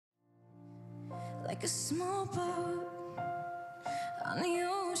like a small boat on the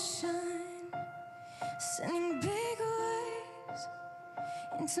ocean, sending big waves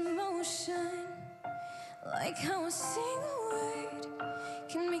into motion, like how a single word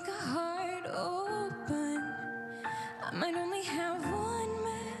can make a heart open. I might only have one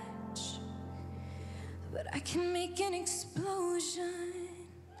match, but I can make an explosion.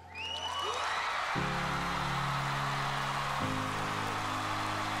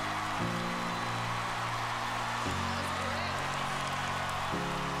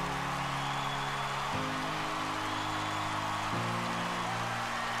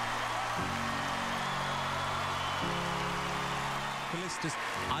 Just,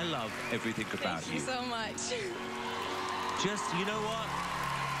 I love everything about you. Thank you so much. Just, you know what?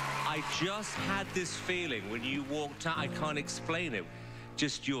 I just had this feeling when you walked out. I can't explain it.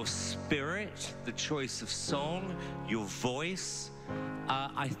 Just your spirit, the choice of song, your voice.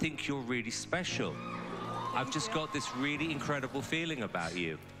 I think you're really special. I've just got this really incredible feeling about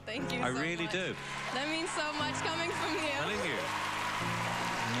you. Thank you so I really much. do. That means so much coming from you. I'm telling you.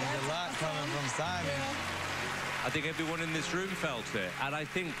 There's a lot coming from Simon. I think everyone in this room felt it. And I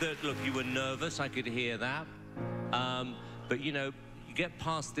think that, look, you were nervous. I could hear that. But, you know, you get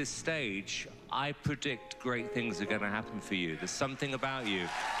past this stage, I predict great things are going to happen for you. There's something about you.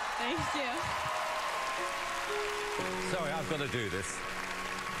 Thank you. Sorry, I've got to do this.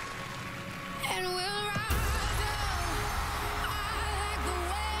 And we'll rise up, like the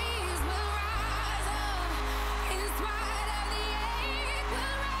waves will rise up, in spite of the ache,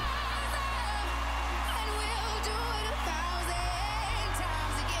 we'll rise up, and we'll do it 1,000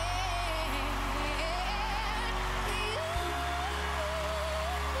 times again.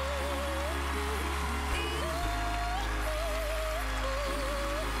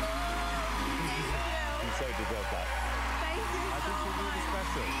 You so deserve that. Thank you I think you're really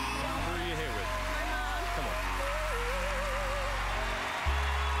special. Who are you here with? My mom. Come on.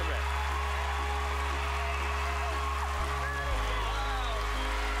 Come here.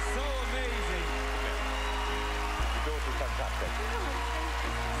 So amazing. Your daughter's fantastic.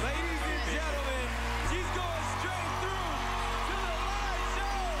 Ladies and gentlemen, she's going straight through to the live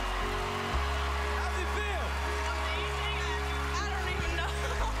show. How's it feel? Amazing. I don't even know.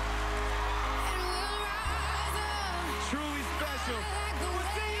 And we'll rise up. Truly special. We'll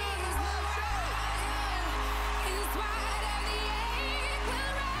see you on the live show. In spite of the ache,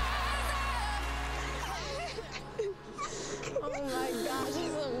 we'll rise up. Oh my gosh, this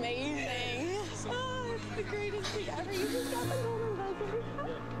is amazing. Oh, it's the greatest thing ever. You just got the golden buzzer.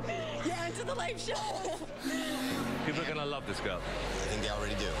 Yeah, into the live show. People are going to love this girl. I think they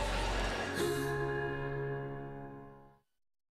already do.